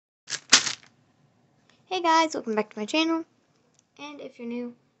Hey guys, welcome back to my channel, and if you're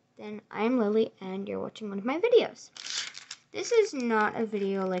new, then I'm Lily, and you're watching one of my videos. This is not a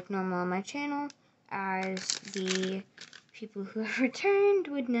video like normal on my channel, as the people who have returned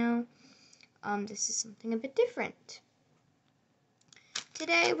would know. This is something a bit different.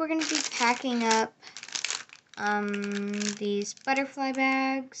 Today, we're going to be packing up, these butterfly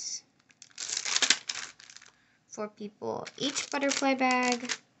bags for people. Each butterfly bag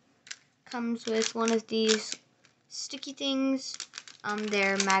comes with one of these sticky things.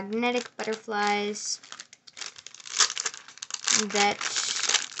 They're magnetic butterflies that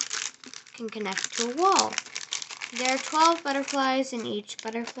can connect to a wall. There are 12 butterflies in each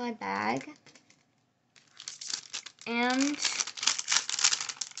butterfly bag, and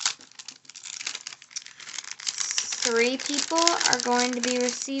 3 people are going to be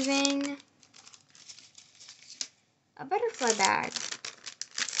receiving a butterfly bag.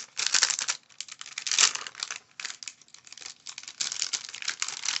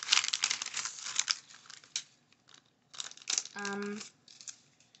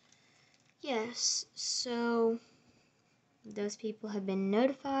 Yes, so those people have been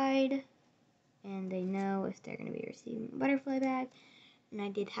notified, and they know if they're going to be receiving a butterfly bag. And I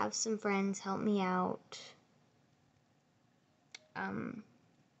did have some friends help me out,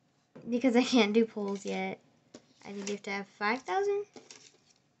 because I can't do polls yet. I think you have to have 5,000,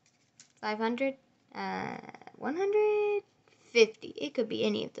 500, 150. It could be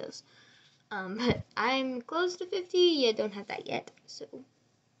any of those. But I'm close to 50. Yeah, don't have that yet. So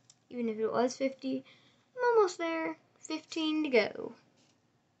even if it was 50, I'm almost there. 15 to go.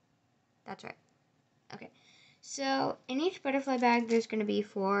 That's right. Okay. So in each butterfly bag, there's going to be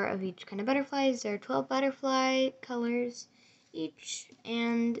 4 of each kind of butterflies. There are 12 butterfly colors each,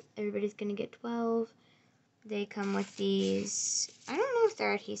 and everybody's going to get 12. They come with these, I don't know if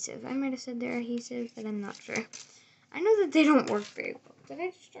they're adhesive. I might have said they're adhesive, but I'm not sure. I know that they don't work very well. Did I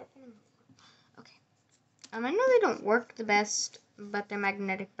just drop one on the floor? Okay. I know they don't work the best, but they're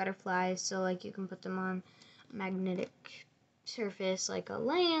magnetic butterflies, so like you can put them on a magnetic surface like a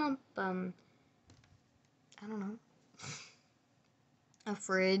lamp, I don't know, a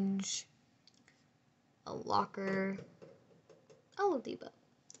fridge, a locker, all of the above.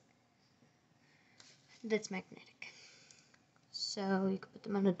 That's magnetic. So you could put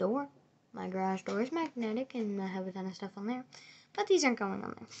them on a door. My garage door is magnetic, and I have a ton of stuff on there. But these aren't going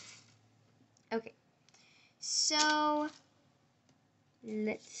on there. Okay. So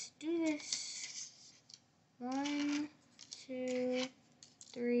let's do this. 1, 2,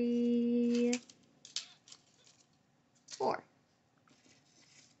 3, 4.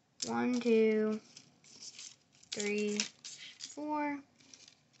 1, 2, 3, 4.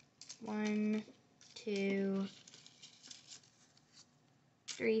 1, 2,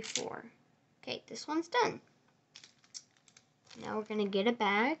 3, 4. Okay, this one's done. Now we're gonna get a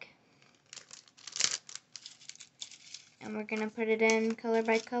bag, and we're gonna put it in color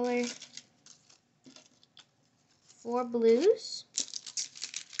by color. 4 blues.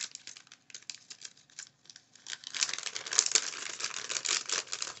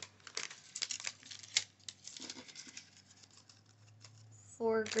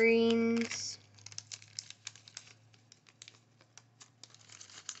 4 greens.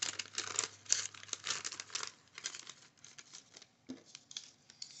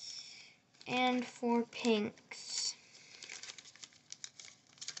 4 pinks.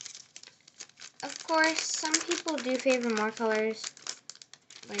 Of course, some people do favor more colors,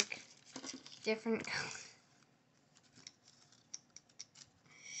 like different colors.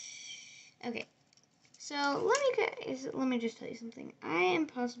 Okay, so let me just tell you something. I am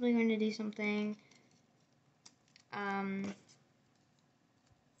possibly going to do something,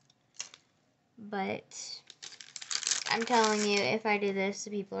 but I'm telling you, if I do this,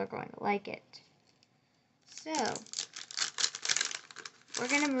 the people are going to like it. So, we're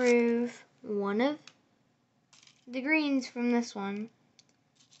going to remove one of the greens from this one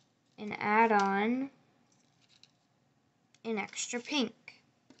and add on an extra pink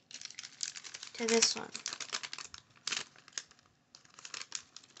to this one.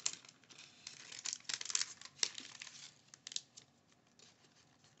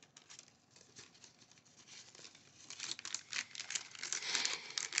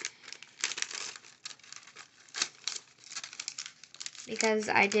 Because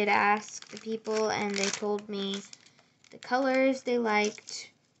I did ask the people, and they told me the colors they liked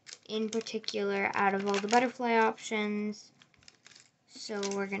in particular out of all the butterfly options. So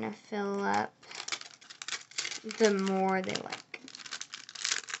we're gonna fill up the more they like.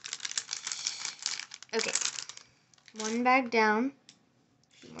 Okay, one bag down.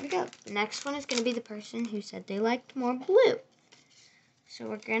 few more to go. The next one is going to be the person who said they liked more blue. So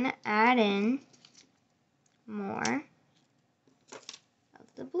we're going to add in more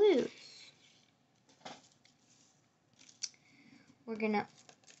of the blues. We're going to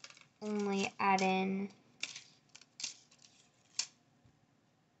only add in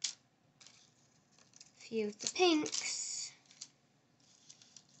a few of the pinks.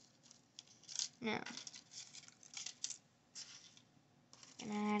 No.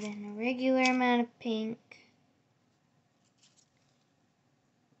 Gonna add in a regular amount of pink.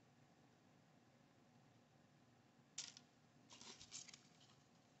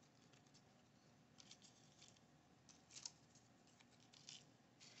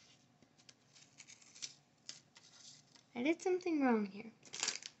 I did something wrong here.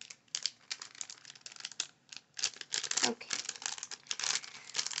 Okay.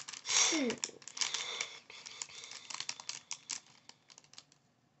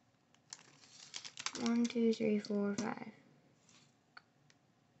 1, 2, 3, 4, 5.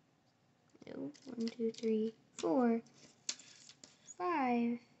 No, 1, 2, 3, 4,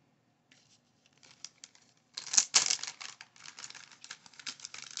 5.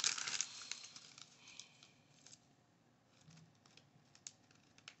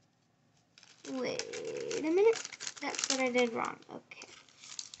 Wait a minute. That's what I did wrong. Okay.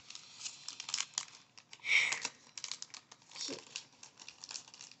 Okay.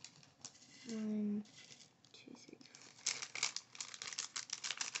 1, 2, 3.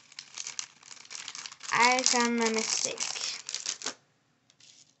 I found my mistake.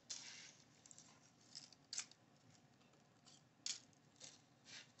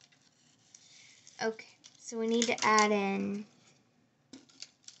 Okay, so we need to add in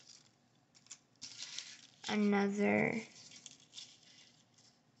another.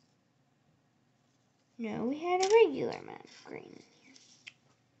 No, we had a regular amount of green in here.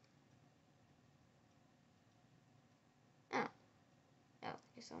 Oh,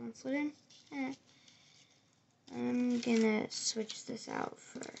 guess that one slid in. I'm gonna switch this out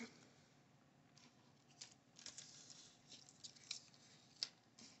for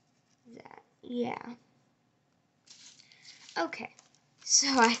that. Yeah. Okay, so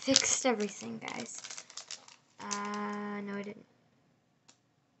I fixed everything, guys. No, I didn't.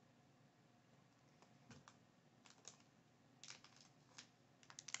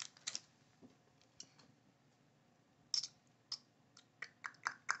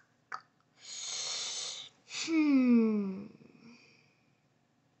 Hmm.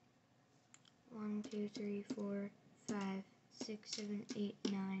 1, 2, 3, 4, 5, 6, 7, 8,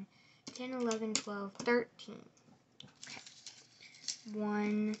 9, 10, 11, 12, 13. Okay.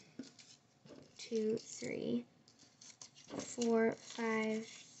 1, 2, 3, 4, 5,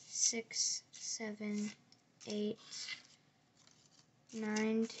 6, 7, 8,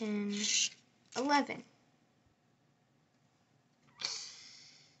 9, 10, 11.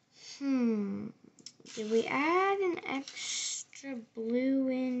 Did we add an extra blue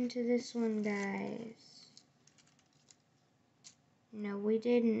into this one, guys? No, we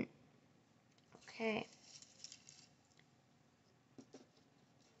didn't. Okay.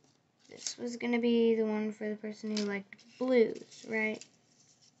 This was gonna be the one for the person who liked blues, right?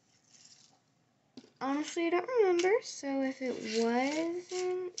 Honestly, I don't remember, so if it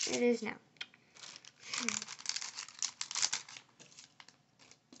wasn't, it is now.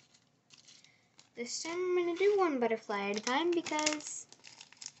 This time I'm gonna do one butterfly at a time because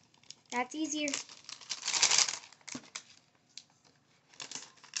that's easier.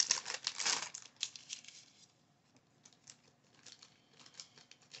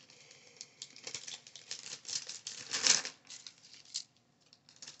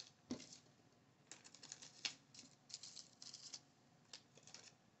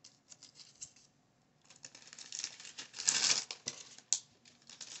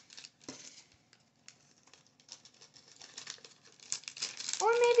 Or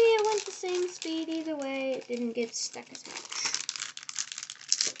maybe it went the same speed. Either way, it didn't get stuck as much.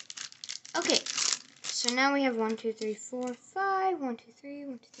 Okay, so now we have 1, 2, 3, 4, 5. 1, 2, 3,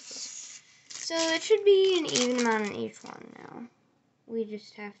 1, 2, 3, 4. So it should be an even amount in each one now. We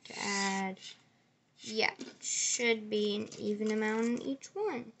just have to add, yeah, it should be an even amount in each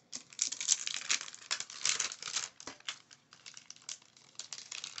one.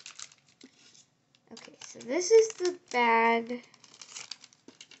 Okay, so this is the bag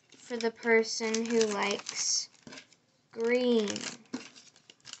for the person who likes green.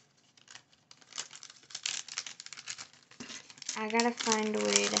 I gotta find a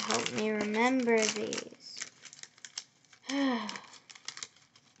way to help me remember these.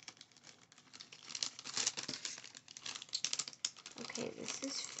 Okay, this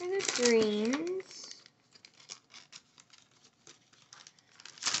is for the greens,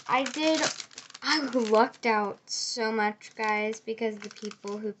 I lucked out so much, guys, because the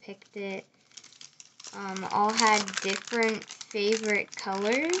people who picked it all had different favorite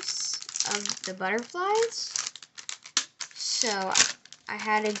colors of the butterflies. So I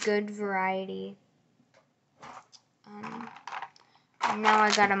had a good variety. Now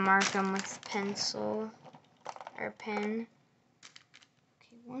I gotta mark them with pencil or pen.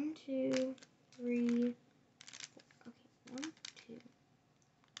 Okay, 1, 2, 3. Okay, 1, 2,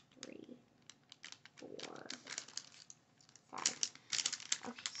 3, 4, 5.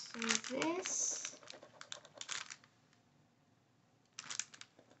 Okay, so this.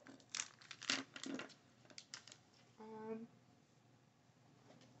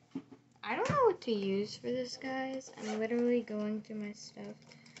 I don't know what to use for this, guys. I'm literally going through my stuff.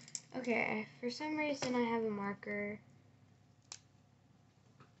 Okay, for some reason I have a marker.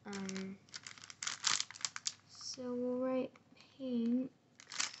 So we'll write pink.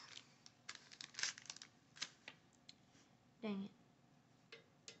 Dang it.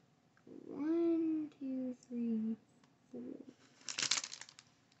 1, 2, 3, 4.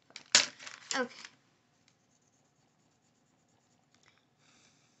 Okay.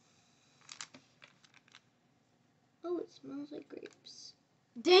 Oh, it smells like grapes.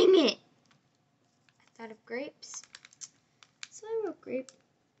 Dang it! I thought of grapes. So I wrote grape.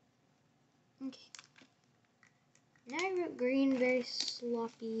 Okay. Now I wrote green, very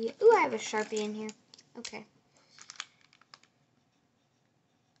sloppy. Ooh, I have a Sharpie in here. Okay.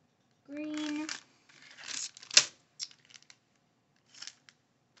 Green.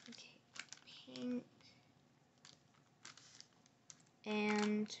 Okay. Pink.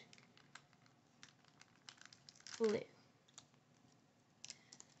 And blue.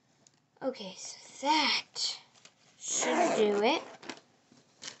 Okay, so that should do it.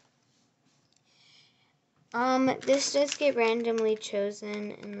 This does get randomly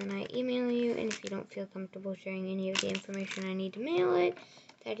chosen, and then I email you, and if you don't feel comfortable sharing any of the information I need to mail it,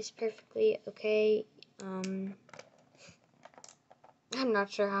 that is perfectly okay. I'm not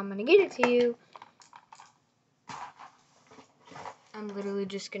sure how I'm gonna get it to you. I'm literally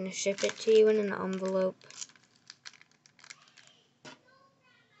just gonna ship it to you in an envelope.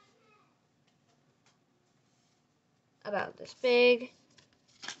 About this big,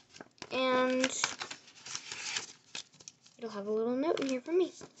 and it'll have a little note in here from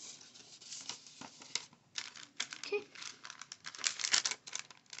me. Okay.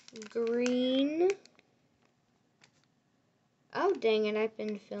 Green. Oh, dang it, I've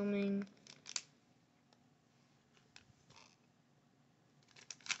been filming.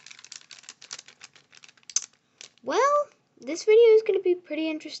 Well, this video is going to be pretty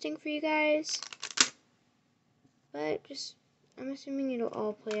interesting for you guys. But I'm assuming it'll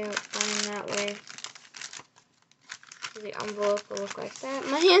all play out fine that way. So the envelope will look like that.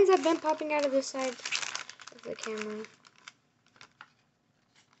 My hands have been popping out of the side of the camera.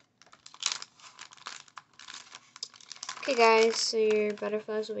 Okay, guys, so your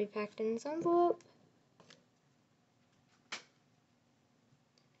butterflies will be packed in this envelope.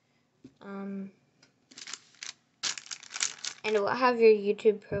 And it will have your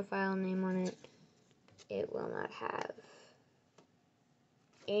YouTube profile name on it. It will not have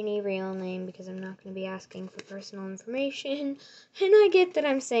any real name because I'm not going to be asking for personal information. And I get that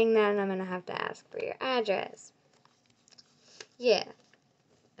I'm saying that and I'm going to have to ask for your address. Yeah.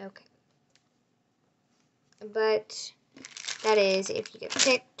 Okay. But that is if you get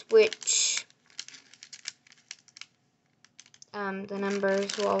picked, which the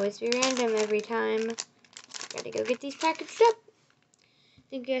numbers will always be random every time. Gotta go get these packaged up.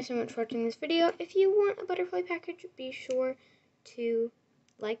 Thank you guys so much for watching this video. If you want a butterfly package, be sure to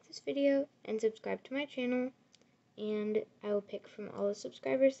like this video and subscribe to my channel. And I will pick from all the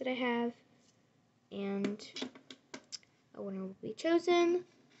subscribers that I have. And a winner will be chosen.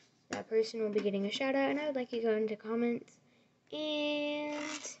 That person will be getting a shout out. And I would like you to go into comments. And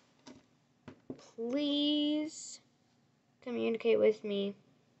please communicate with me.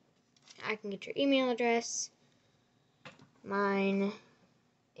 I can get your email address. Mine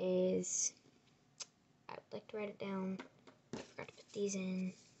is, I would like to write it down. I forgot to put these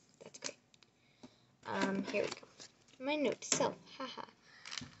in. That's great. Here we go. My note to self. Haha.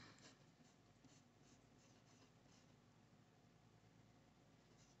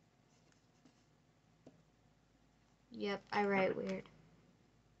 Yep, I write weird.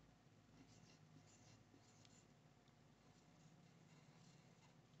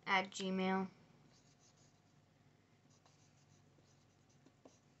 At gmail.com.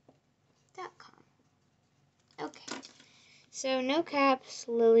 Okay. So no caps,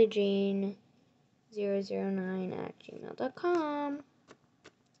 lilyjane009@gmail.com.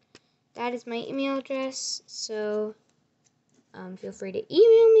 That is my email address, so feel free to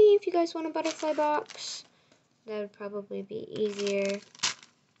email me if you guys want a butterfly box. That would probably be easier.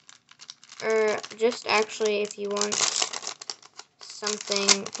 Or just actually, if you want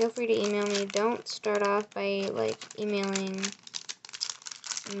something, feel free to email me. Don't start off by like emailing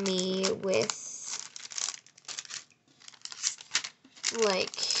me with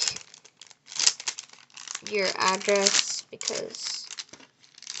like your address, because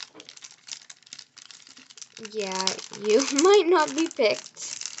yeah, you might not be picked.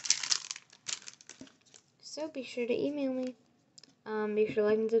 So be sure to email me. Be sure to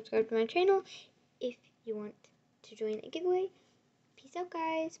like and subscribe to my channel if you want to join a giveaway. Peace out,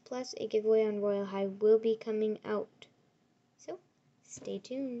 guys. Plus, a giveaway on Royale High will be coming out. So, stay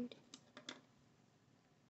tuned.